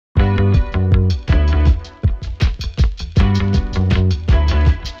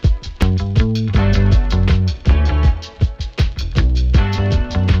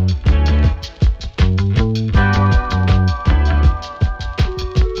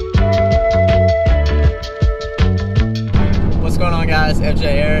OJ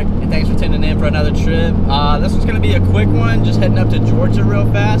Eric, and thanks for tuning in for another trip. This one's going to be a quick one, just heading up to Georgia real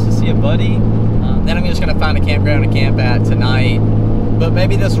fast to see a buddy. Then I'm just going to find a campground to camp at tonight. But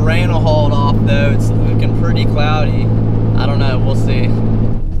maybe this rain will hold off though. It's looking pretty cloudy. I don't know, we'll see.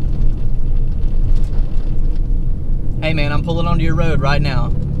 Hey man, I'm pulling onto your road right now.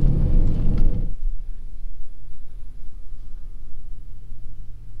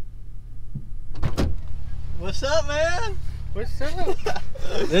 What's up, man? What's up?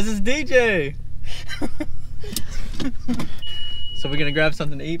 This is DJ. So we're gonna grab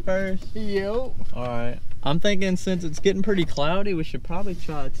something to eat first? Yo. Alright. I'm thinking since it's getting pretty cloudy, we should probably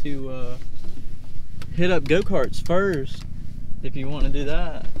try to hit up go-karts first, if you want to do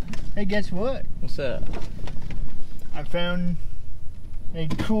that. Hey, guess what? What's that? I found a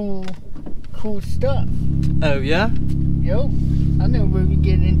cool stuff. Oh, yeah? Yo, I know what we're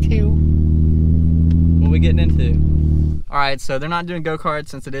getting into. What are we getting into? Alright, so they're not doing go-karts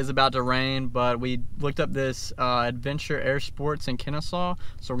since it is about to rain, but we looked up this Adventure Air Sports in Kennesaw,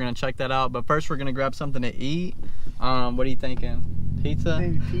 so we're going to check that out. But first we're going to grab something to eat. What are you thinking? Pizza?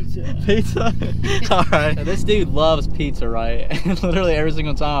 Maybe pizza. Pizza? Alright. So this dude loves pizza, right? Literally every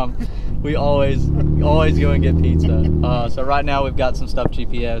single time we always go and get pizza. So right now we've got some stuff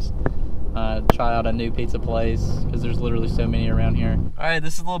GPS. Try out a new pizza place, because there's literally so many around here. Alright,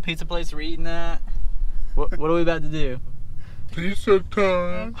 this is a little pizza place we're eating at. What are we about to do? Pizza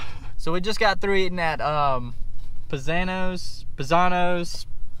time. So we just got through eating at Pisano's, I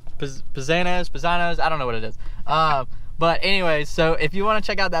don't know what it is. But anyways, so if you want to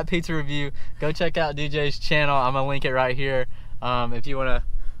check out that pizza review, go check out DJ's channel. I'm gonna link it right here. If you want to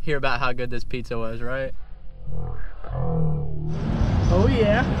hear about how good this pizza was, right? Oh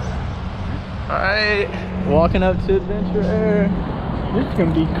yeah. All right, walking up to Adventure Air. This is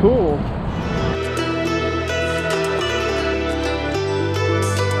gonna be cool.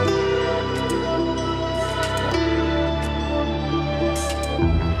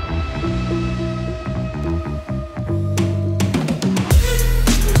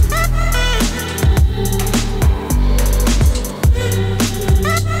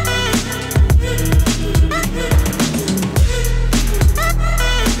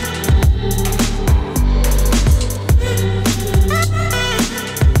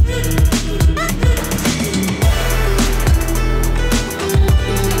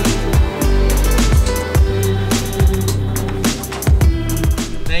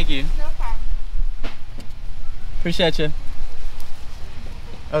 Appreciate you.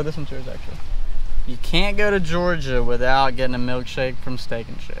 Oh, this one's yours actually. You can't go to Georgia without getting a milkshake from Steak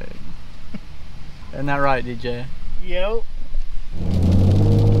and Shake. Isn't that right, DJ? Yo.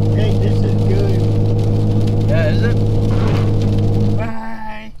 Hey, this is good. Yeah, is it?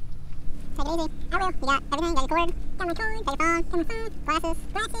 Bye. Take it easy. I will. You got everything. Got your cord. Got my cord. Got your phone. Got my phone.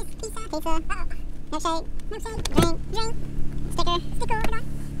 Glasses. Pizza. Uh-oh. Milkshake. Drink. Sticker.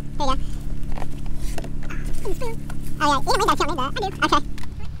 Here you go. Oh yeah, you don't need that, tell me that. I do. Okay.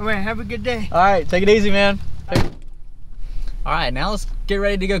 Alright, have a good day. Alright, take it easy, man. Alright, now let's get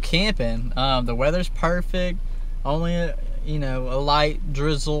ready to go camping. The weather's perfect. Only a light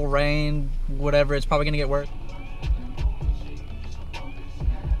drizzle, rain, whatever. It's probably gonna get worse.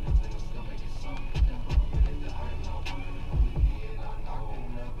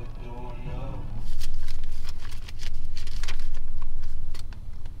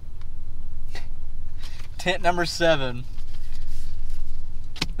 Tent number 7.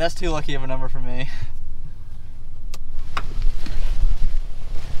 That's too lucky of a number for me.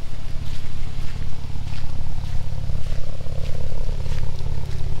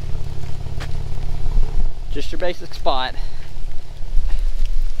 Just your basic spot.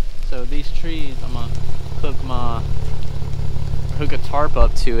 So these trees, I'm gonna hook a tarp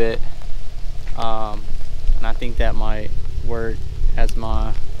up to it, and I think that might work as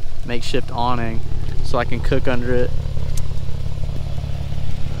my makeshift awning, so I can cook under it.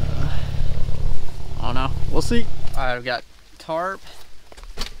 I don't know, we'll see. All right, I've got tarp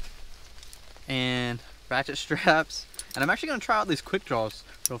and ratchet straps, and I'm actually gonna try out these quick draws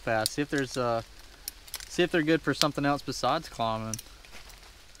real fast, see if they're good for something else besides climbing.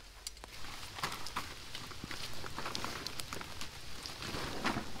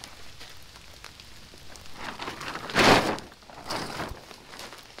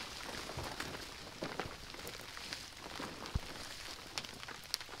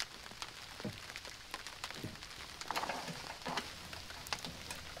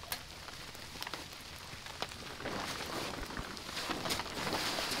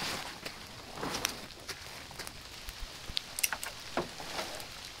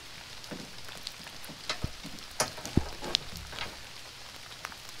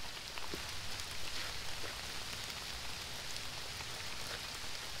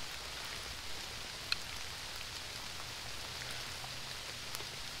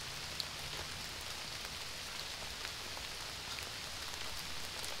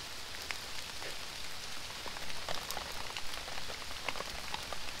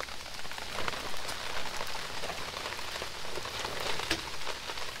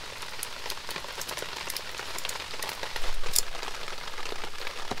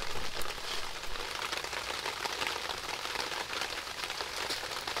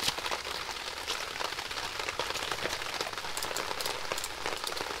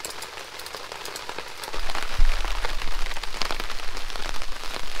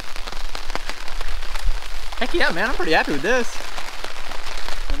 Heck yeah, man, I'm pretty happy with this.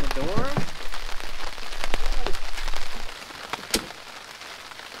 And the door.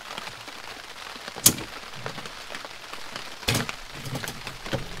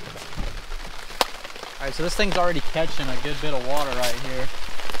 Alright, so this thing's already catching a good bit of water right here.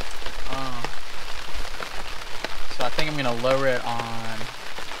 So I think I'm gonna lower it on.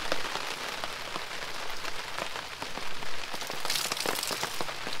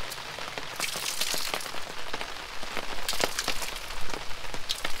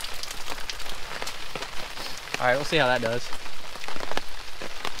 Alright, we'll see how that does.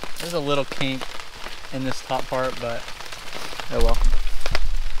 There's a little kink in this top part, but oh well.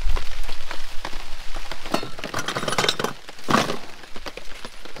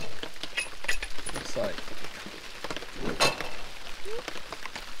 Looks like.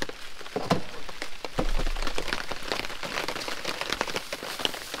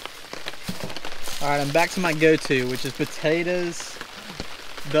 Alright, I'm back to my go-to, which is potatoes,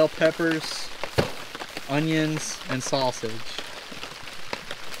 bell peppers, onions, and sausage.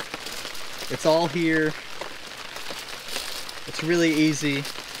 It's all here. It's really easy.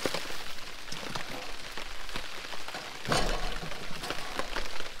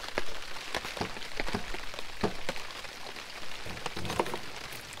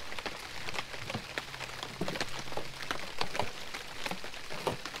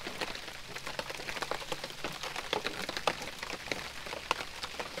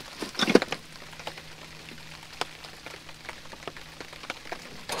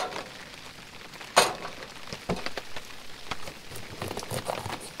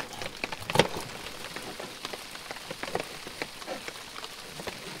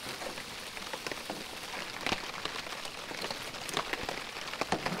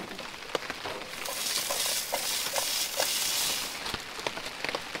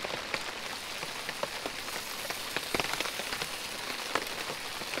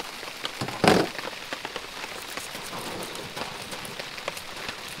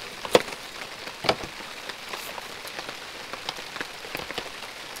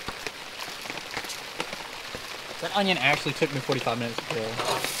 That onion actually took me 45 minutes to kill.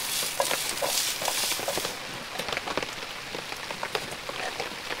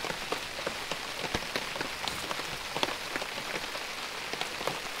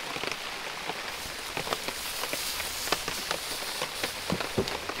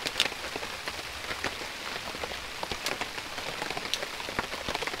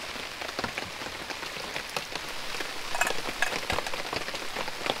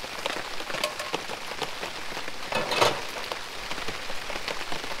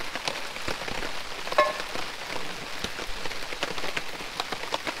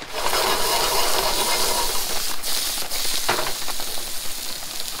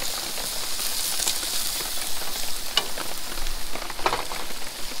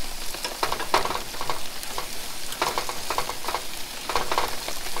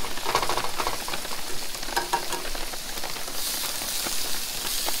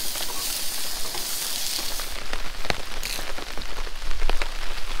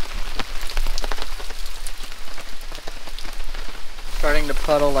 Starting to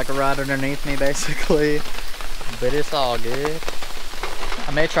puddle like right underneath me basically, but it's all good.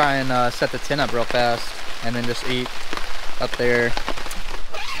 I may try and set the tin up real fast and then just eat up there.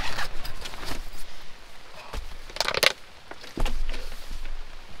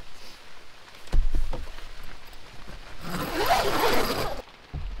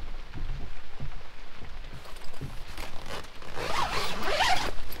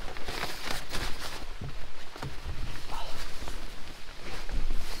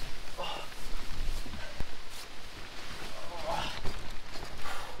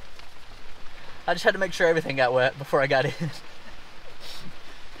 I just had to make sure everything got wet before I got in.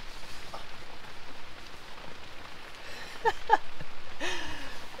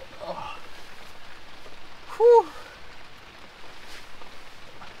 Oh. Whew.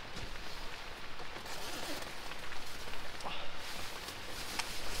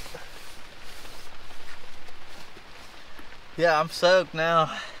 Yeah, I'm soaked now.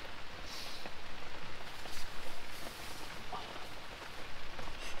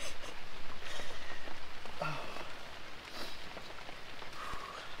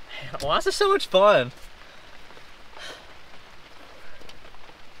 Why is this so much fun?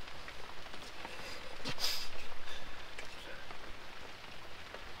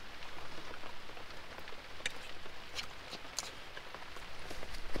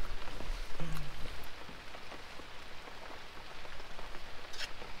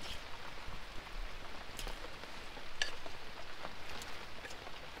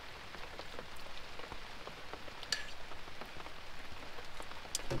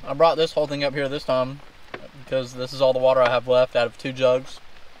 I brought this whole thing up here this time because this is all the water I have left out of 2 jugs.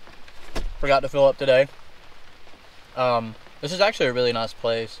 Forgot to fill up today. This is actually a really nice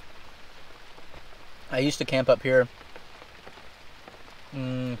place. I used to camp up here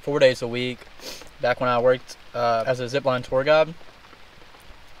 4 days a week back when I worked as a zipline tour guide.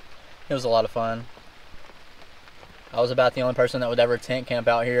 It was a lot of fun. I was about the only person that would ever tent camp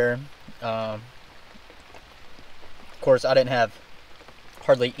out here. Of course, I didn't have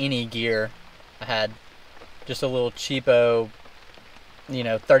hardly any gear. I had just a little cheapo, you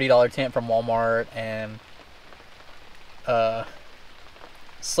know, $30 tent from Walmart and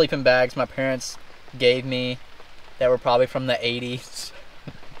sleeping bags my parents gave me that were probably from the 80s.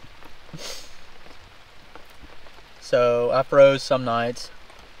 So I froze some nights.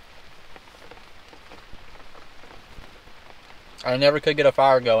 I never could get a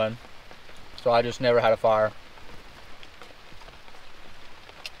fire going, so I just never had a fire.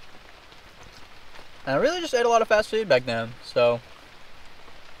 And I really just ate a lot of fast food back then, so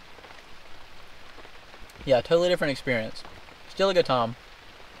yeah, totally different experience. Still a good time,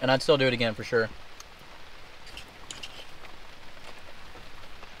 and I'd still do it again for sure.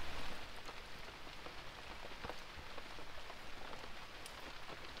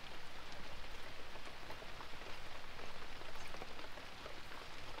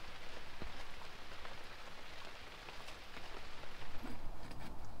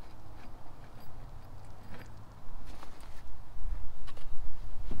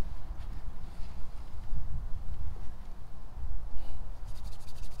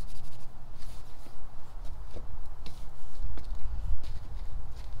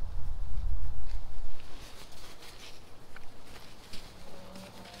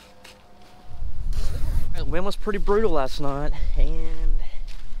 The wind was pretty brutal last night, and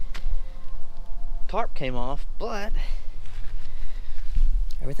tarp came off, but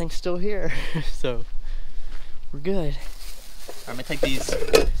everything's still here, so we're good. I'm gonna take these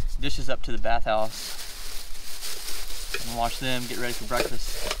dishes up to the bathhouse and wash them, get ready for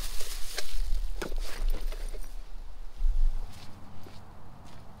breakfast.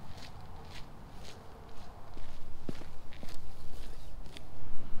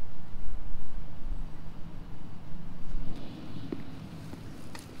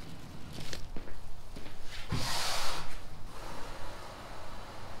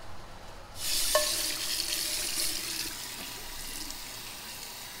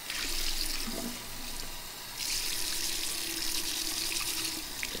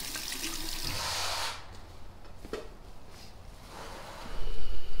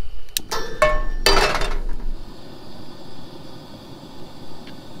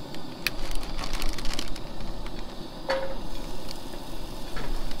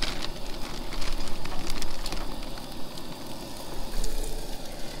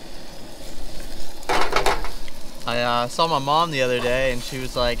 I saw my mom the other day and she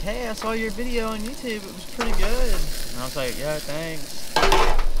was like, "Hey, I saw your video on YouTube, it was pretty good." And I was like, "Yeah, thanks."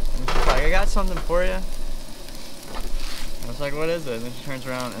 And she's like, "I got something for you." I was like, "What is it?" And then she turns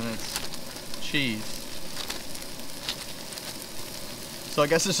around and it's cheese. So I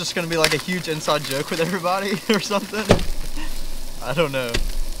guess it's just gonna be like a huge inside joke with everybody or something. I don't know.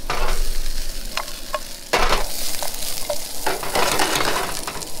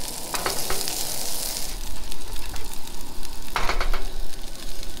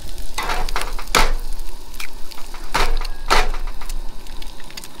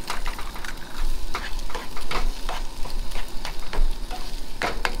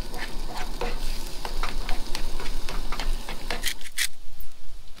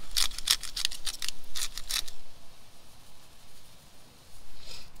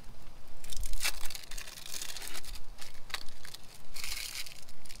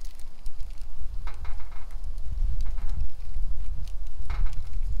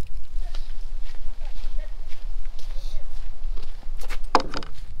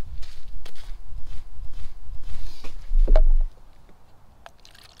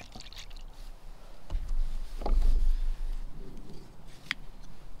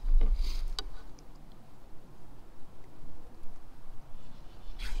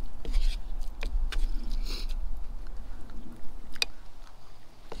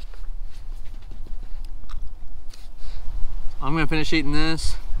 I'm gonna finish eating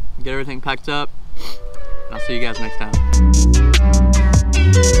this, get everything packed up, and I'll see you guys next time.